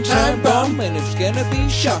ticking time bomb, and it's gonna be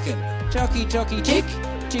shocking. Tocky, tocky, tick.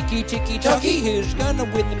 Ticky, ticky, tocky. Who's gonna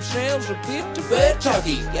win themselves a bit of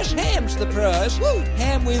Bertucky? Yes, ham's the prize. Woo!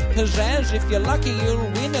 Ham with pizzazz. If you're lucky, you'll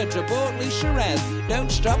win a Jabortly Shiraz. Don't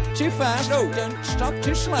stop too fast. No, don't stop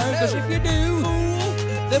too slow. Because if you do,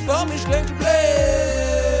 fool, the bomb is going to blow.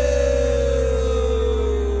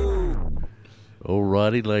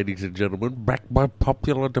 Alrighty, ladies and gentlemen, back by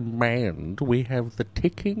popular demand, we have the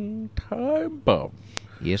ticking time bomb.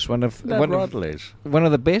 Yes, one of Les? one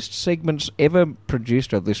of the best segments ever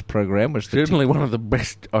produced of this program was Certainly one of the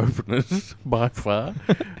best openers by far.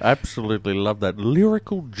 Absolutely love that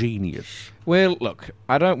lyrical genius. Well, look,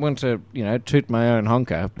 I don't want to, toot my own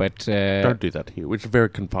honker, but Don't do that here. It's a very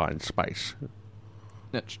confined space.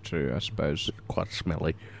 That's true, I suppose. Quite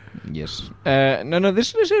smelly. Yes. No.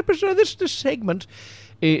 This episode, this segment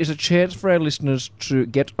is a chance for our listeners to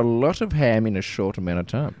get a lot of ham in a short amount of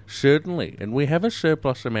time. Certainly. And we have a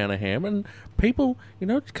surplus amount of ham, and people,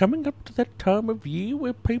 it's coming up to that time of year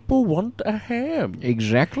where people want a ham.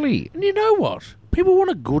 Exactly. And you know what? People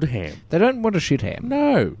want a good ham. They don't want a shit ham.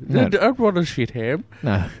 No. They don't want a shit ham.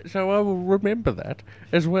 No. So I will remember that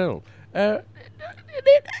as well. I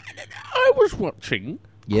was watching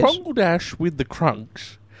Yes? Crongle Dash with the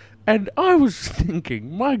Crunks, and I was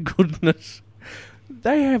thinking, my goodness,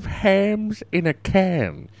 they have hams in a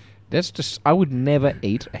can. That's just... I would never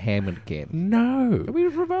eat a ham in a can. No. It'd be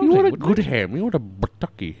revolting, You want a wouldn't good it? ham. You want a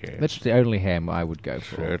Bataki ham. That's the only ham I would go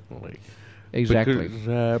for. Certainly. Exactly.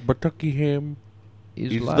 Because Bataki ham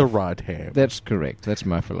is life. the right ham. That's correct. That's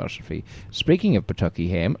my philosophy. Speaking of Bataki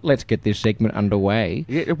ham, let's get this segment underway.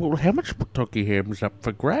 Yeah, well, how much Bataki ham is up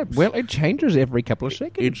for grabs? Well, it changes every couple of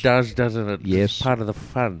seconds. It does, doesn't it? Yes. It's part of the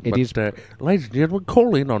fun. It is. Ladies and gentlemen,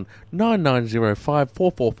 call in on 9905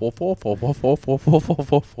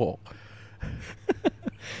 444444444444.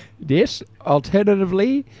 Yes.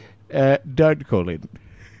 Alternatively, don't call in.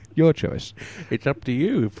 Your choice. It's up to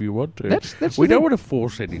you if you want to. That's we the don't thing. want to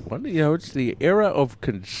force anyone. It's the era of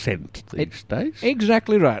consent these days.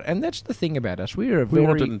 Exactly right. And that's the thing about us. We are We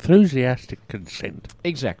want very... enthusiastic consent.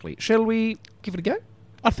 Exactly. Shall we give it a go?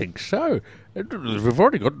 I think so. We've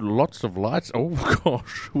already got lots of lights. Oh,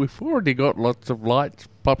 gosh. We've already got lots of lights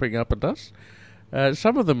popping up at us.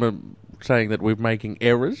 Some of them are saying that we're making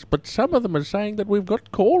errors, but some of them are saying that we've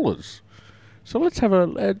got callers. So let's have a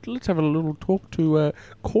little talk to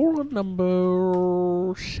caller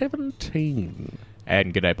number 17.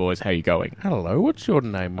 And g'day, boys. How you going? Hello, what's your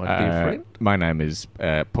name, my dear friend? My name is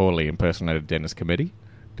poorly impersonated Dennis Committee.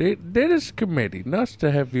 Dennis Committee. Nice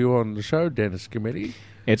to have you on the show, Dennis Committee.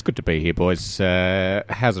 It's good to be here, boys.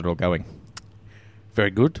 How's it all going?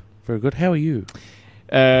 Very good. Very good. How are you?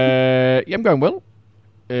 Yeah, I'm going well.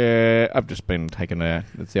 I've just been taking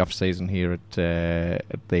it's the off season here at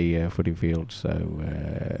the footy field, so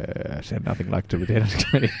I sound nothing like to the Dennis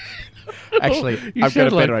Committee. Actually, You I've got a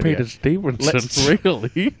sound better like idea. Peter Stevenson, Let's-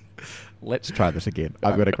 really. Let's try this again.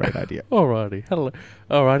 I've got a great idea. Alrighty. Hello.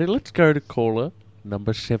 Alrighty, let's go to caller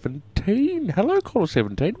number 17. Hello, caller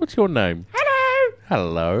 17. What's your name? Hello,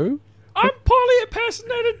 Hello. I'm poorly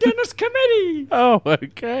impersonated Dennis Committee. Oh,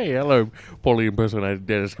 okay. Hello, Paulie impersonated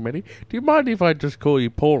Dennis Committee. Do you mind if I just call you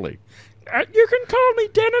Paulie? You can call me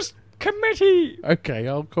Dennis Committee. Okay,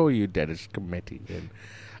 I'll call you Dennis Committee then.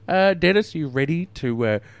 Dennis, you ready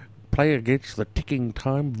to play against the ticking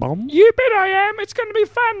time bomb? You bet I am. It's going to be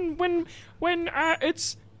fun when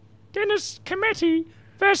it's Dennis Committee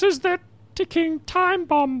versus the ticking time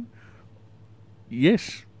bomb.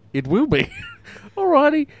 Yes, it will be.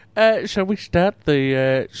 Alrighty. Shall we start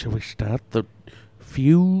the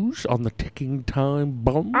fuse on the ticking time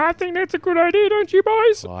bomb? I think that's a good idea, don't you,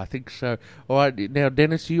 boys? Oh, I think so. All right, now,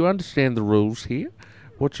 Dennis, you understand the rules here.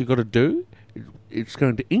 What you got to do? It's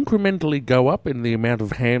going to incrementally go up in the amount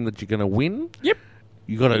of ham that you're going to win. Yep.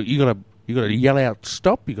 You got to yell out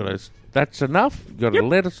stop. That's enough. You got to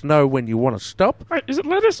Yep. let us know when you want to stop. Wait, is it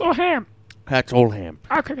lettuce or ham? That's all ham.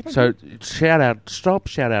 Okay. thank So you. shout out stop,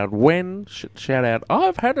 shout out when, shout out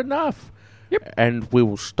I've had enough. Yep. And we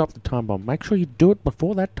will stop the time bomb. Make sure you do it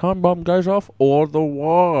before that time bomb goes off,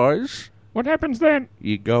 otherwise What happens then?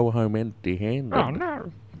 you go home empty-handed. Oh,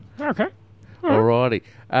 no. Okay. Alrighty.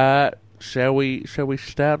 Shall we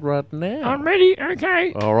start right now? I'm ready.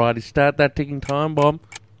 Okay. Alrighty, start that ticking time bomb.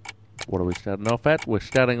 What are we starting off at? We're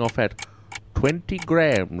starting off at 20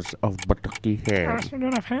 grams of buttockie ham. That's not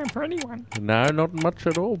enough ham for anyone. No, not much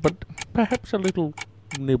at all, but perhaps a little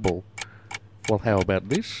nibble. Well, how about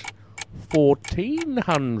this?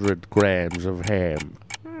 1,400 grams of ham.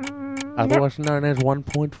 Otherwise known as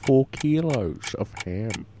 1.4 kilos of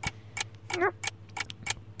ham.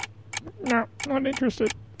 No, not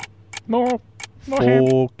interested. More 4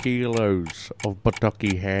 ham. kilos of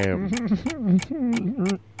buttockie ham.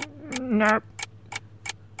 No.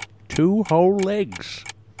 2 whole legs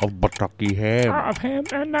of buttockie ham. Of ham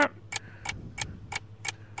and no.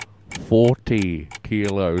 40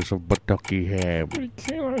 kilos of buttockie ham. 3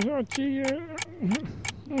 kilos. Oh, gee.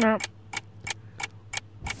 No.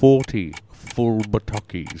 40 full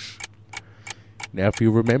buttockies. Now, if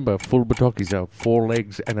you remember, full buttockies are 4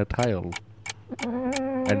 legs and a tail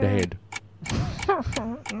and a head.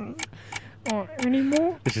 Oh, any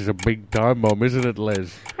more? This is a big time bomb, isn't it,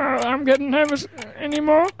 Les? I'm getting nervous. Any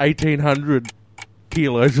more? 1,800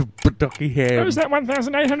 kilos of buttockie ham. Oh, is that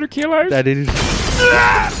 1,800 kilos? That is...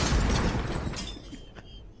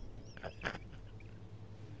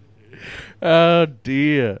 Oh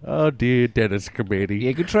dear, Dennis Committee.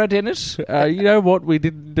 Yeah, good try, Dennis. You know what we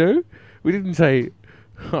didn't do? We didn't say,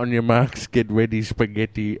 on your marks, get ready,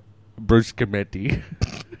 spaghetti, bruscametti.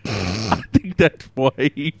 I think that's why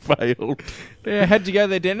he failed. Yeah, how'd you go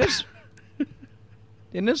there, Dennis?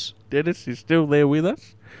 Dennis? Dennis is still there with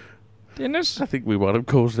us. Dennis? I think we might have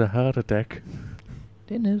caused a heart attack.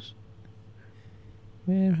 Dennis?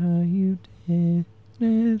 Where are you,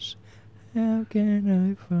 Dennis? How can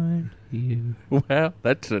I find you? Wow,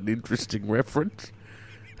 that's an interesting reference.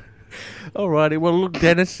 Alrighty, well look,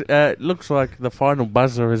 Dennis, looks like the final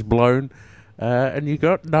buzzer has blown, and you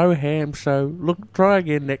got no ham, so look, try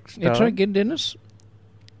again next time. Yeah, try again, Dennis.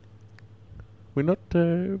 We're not,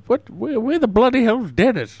 where the bloody hell's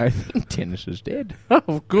Dennis? I think Dennis is dead.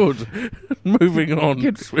 Oh, good. Moving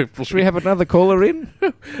on swiftly. Should we have another caller in?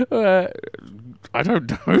 I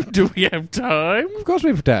don't know. Do we have time? Of course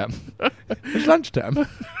we have time. It's lunchtime.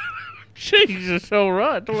 Jesus, all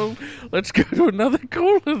right. Well, let's go to another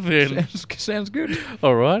caller then. Sounds good.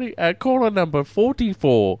 Alrighty. Caller number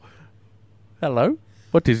 44. Hello.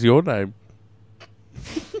 What is your name?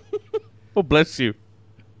 Oh, bless you.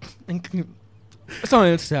 Sorry,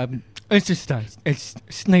 it's just it's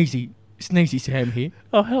Sneezy Sam here.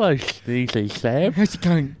 Oh, hello, Sneezy Sam. How's it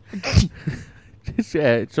going?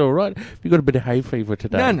 It's all right. You got a bit of hay fever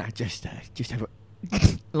today? No, just have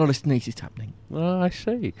a lot of sneezes happening. Oh, I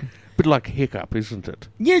see. Bit like a hiccup, isn't it?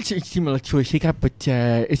 Yeah, it's similar to a hiccup, but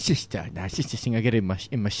it's just it's just a thing I get in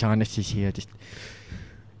my sinuses here. Just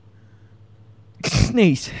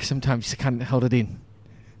sneeze. Sometimes I can't hold it in.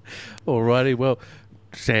 Alrighty, well,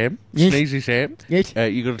 Sam, Yes. Sneezy Sam, Yes.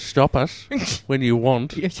 you got to stop us when you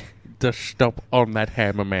want Yes. to stop on that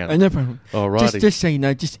ham amount. No problem. Alrighty. Just so you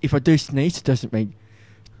know, just if I do sneeze, it doesn't mean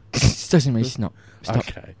stop. Stop.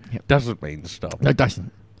 Okay. Yep. Doesn't mean stop. No, it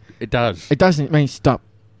doesn't. It does. It doesn't mean stop.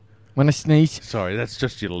 When I sneeze, Sorry, that's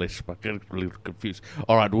just your lisp. I get a little confused.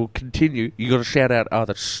 Alright, we'll continue. You got to shout out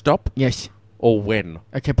either stop yes. or when.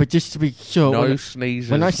 Okay, but just to be sure, No when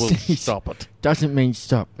sneezes when I will sneeze- stop it. doesn't mean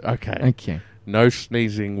stop. Okay. Okay. No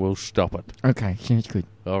sneezing will stop it. Okay, sounds good.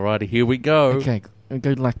 Alrighty, here we go. Okay,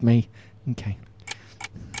 good like me. Okay.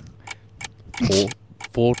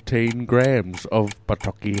 14 grams of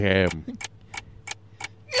buttockie ham.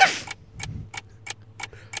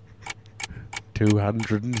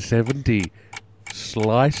 270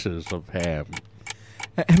 slices of ham.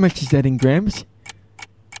 How much is that in grams?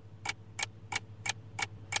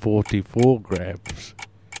 44 grams.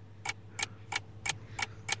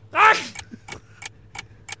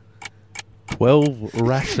 12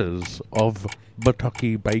 rashers of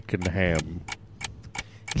buttockie bacon ham.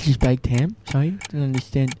 This is baked ham. Sorry, don't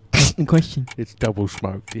understand the question. It's double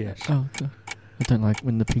smoked, yes. Oh, God. I don't like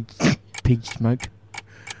when the pigs smoke.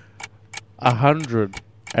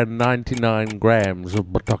 199 grams of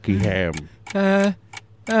buttockie ham. Uh.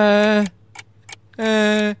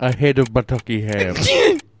 A head of buttockie ham.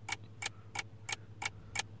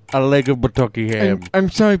 A leg of buttockie ham. I'm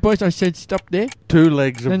sorry, boys. I said stop there. 2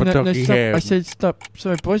 legs of buttockie stop. ham. I said stop.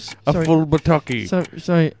 Sorry, boys. A Sorry. full buttockie.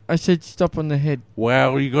 Sorry. I said stop on the head.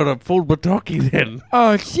 Wow, you got a full buttockie then.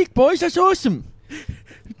 Oh, sick, boys. That's awesome.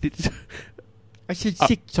 Did- I said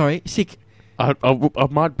sick. Sorry, sick. I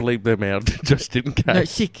might bleep them out just in case. No,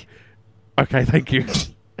 sick. Okay, thank you.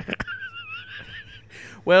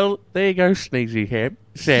 Well, there you go, Sneezy Ham.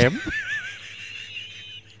 Sam.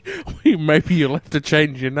 Maybe you'll have to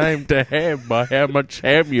change your name to Ham by how much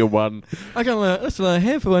ham you won. That's a lot of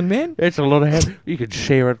ham for one man. It's a lot of ham. You can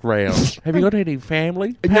share it round. Have you got any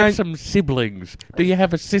family? Perhaps some siblings. Do you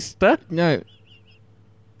have a sister? No.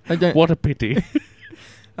 I don't. What a pity.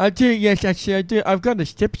 I do, yes, actually I do. I've got a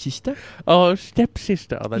stepsister. Oh,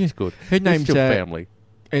 stepsister. Oh, that's Yeah. good. Her It's name's still family.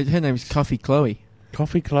 Her name's Coffee Chloe.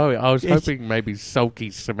 Coffee Chloe. I was Yes. hoping maybe Sulky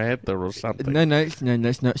Samantha or something. No, it's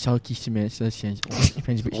not Sulky Samantha. That sounds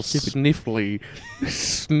a bit Or stupid.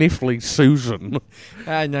 Sniffly Susan.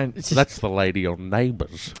 No, it's just, That's the lady on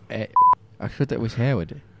Neighbours. I thought that was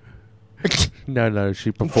Howard. No,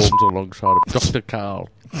 she performs alongside of Dr. Carl.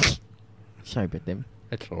 Sorry about them.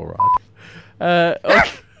 That's all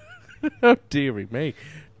right. Oh, dearie me.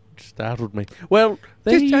 Startled me. Well,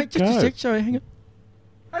 there you Just go. a sec. Sorry, hang on.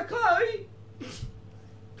 Chloe!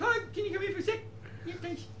 Chloe, can you come here for a sec? Yeah,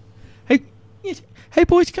 thanks. Hey, yes. Hey,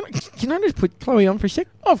 boys, can I just put Chloe on for a sec?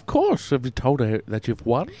 Of course. Have you told her that you've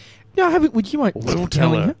won? No, I haven't. Would you mind We'll tell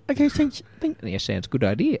telling her. Okay, thanks. Yeah, sounds good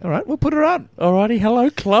idea. All right, we'll put her on. Alrighty. Hello,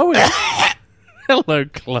 Chloe. Hello,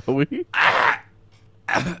 Chloe.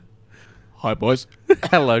 Hi, boys.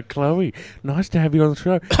 Hello, Chloe. Nice to have you on the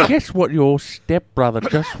show. Guess what your stepbrother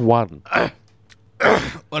just won?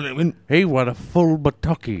 He won a full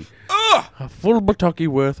bataki. A full bataki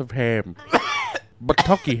worth of ham.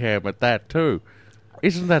 Bataki ham at that, too.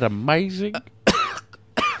 Isn't that amazing?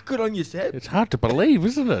 Good on you, Seb. It's hard to believe,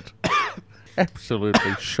 isn't it?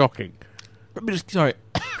 Absolutely shocking. I'm just sorry.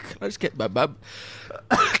 Let's get my bum.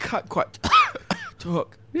 Can't quite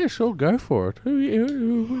talk. Yeah, sure, go for it.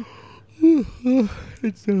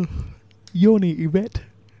 It's Yoni Yvette.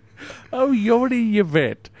 Oh, Yoni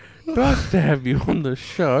Yvette. Nice to have you on the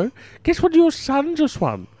show. Guess what your son just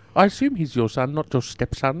won? I assume he's your son, not your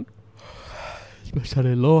stepson. He's my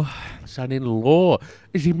son-in-law. Son-in-law.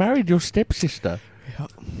 Is he married your stepsister? Yeah.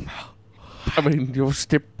 I mean, your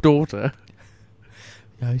stepdaughter.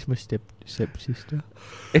 No, he's my stepsister.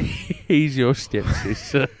 He's your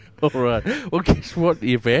stepsister. All right. Well, guess what,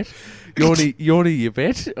 Yvette? Yoni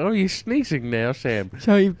Yvette. Oh, you're sneezing now, Sam.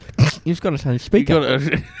 So you've got us on You speaker. got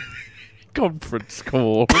a conference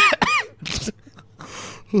call.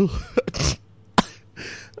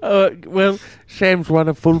 Well, Sam's won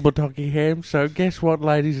a full bataki ham, so guess what,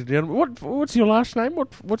 ladies and gentlemen? What's your last name?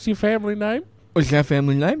 What's your family name? What's our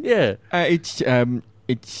family name? Yeah. It's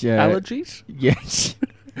Allergies? Yes.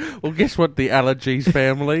 Well, guess what, the Allergies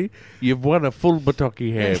family? You've won a full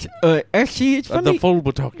bataki ham. Actually, it's funny. The full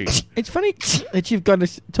bataki. It's funny that you've got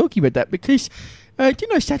us talking about that because do you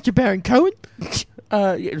know Sacha Baron Cohen?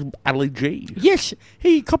 Yeah, allergies. Yes,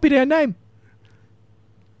 he copied our name.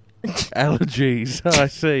 Allergies. I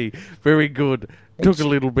see. Very good. Took a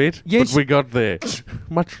little bit, Yes. but we got there.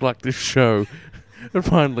 Much like this show. And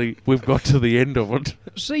finally, we've got to the end of it.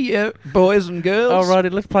 See ya, boys and girls.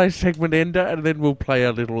 Alrighty, let's play segment ender, and then we'll play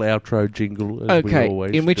our little outro jingle, as we Okay,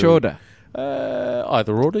 always in which do. order?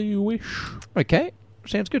 Either order you wish. Okay,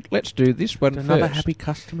 sounds good. Let's do this one Another first. happy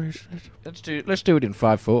customer, isn't it? Let's do it in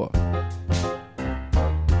 5/4.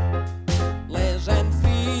 Les and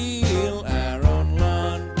Phil are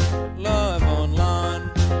online, live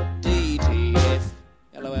online, DTF,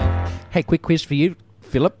 LOL. Hey, quick quiz for you,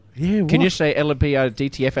 Philip. Yeah, Can you say LNP,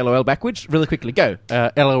 DTF, LOL backwards? Really quickly, go.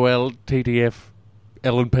 LOL, TTF,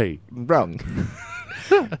 L&P. Wrong.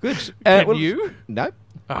 Good. Can well, you? No.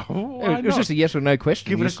 Oh, It was just a yes or no question.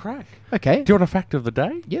 Give You it a crack. Okay. Do you want a fact of the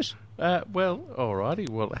day? Yes. Well, alrighty.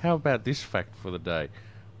 Well, how about this fact for the day?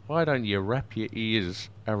 Why don't you wrap your ears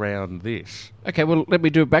around this? Okay, well, let me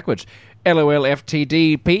do it backwards. LOL,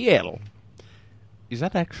 FTDPL. Is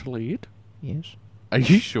that actually it? Yes. Are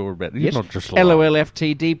you sure about it? Yes. You're not just lying. LOL,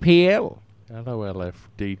 FTDPL.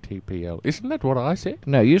 LOLFDTPL. Isn't that what I said?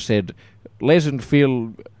 No, you said Les and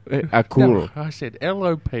Phil are cool. No, I said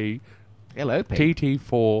LOP LOP.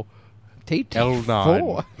 TT4 TT4.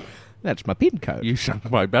 L9. That's my pin code. You sunk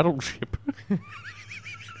my battleship.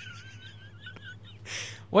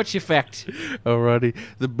 What's your fact? Alrighty.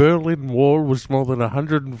 The Berlin Wall was more than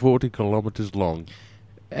 140 kilometres long.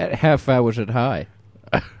 How far was it high?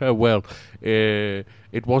 Well, it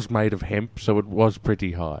was made of hemp, so it was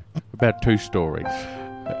pretty high. About 2 stories.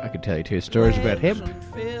 I can tell you 2 stories about hemp.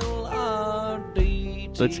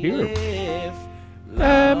 Let's hear 'em.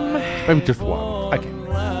 Maybe just one. Okay.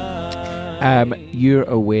 You're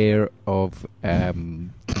aware of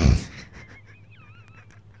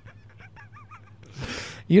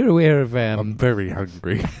You're aware of I'm very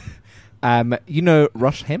hungry. you know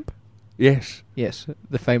Ross Hemp? Yes. Yes,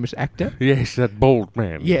 the famous actor. Yes, that bald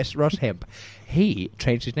man. Yes, Ross Hemp. He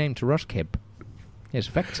changed his name to Ross Kemp. There's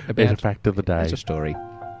a fact about There's a fact of the day. There's a story.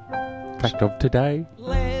 Fact of today.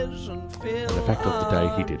 Les the fact of the day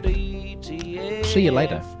he did. See you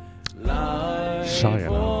later.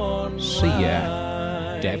 Sayonara. See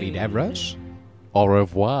ya, Davy Davros. Au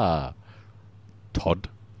revoir, Todd.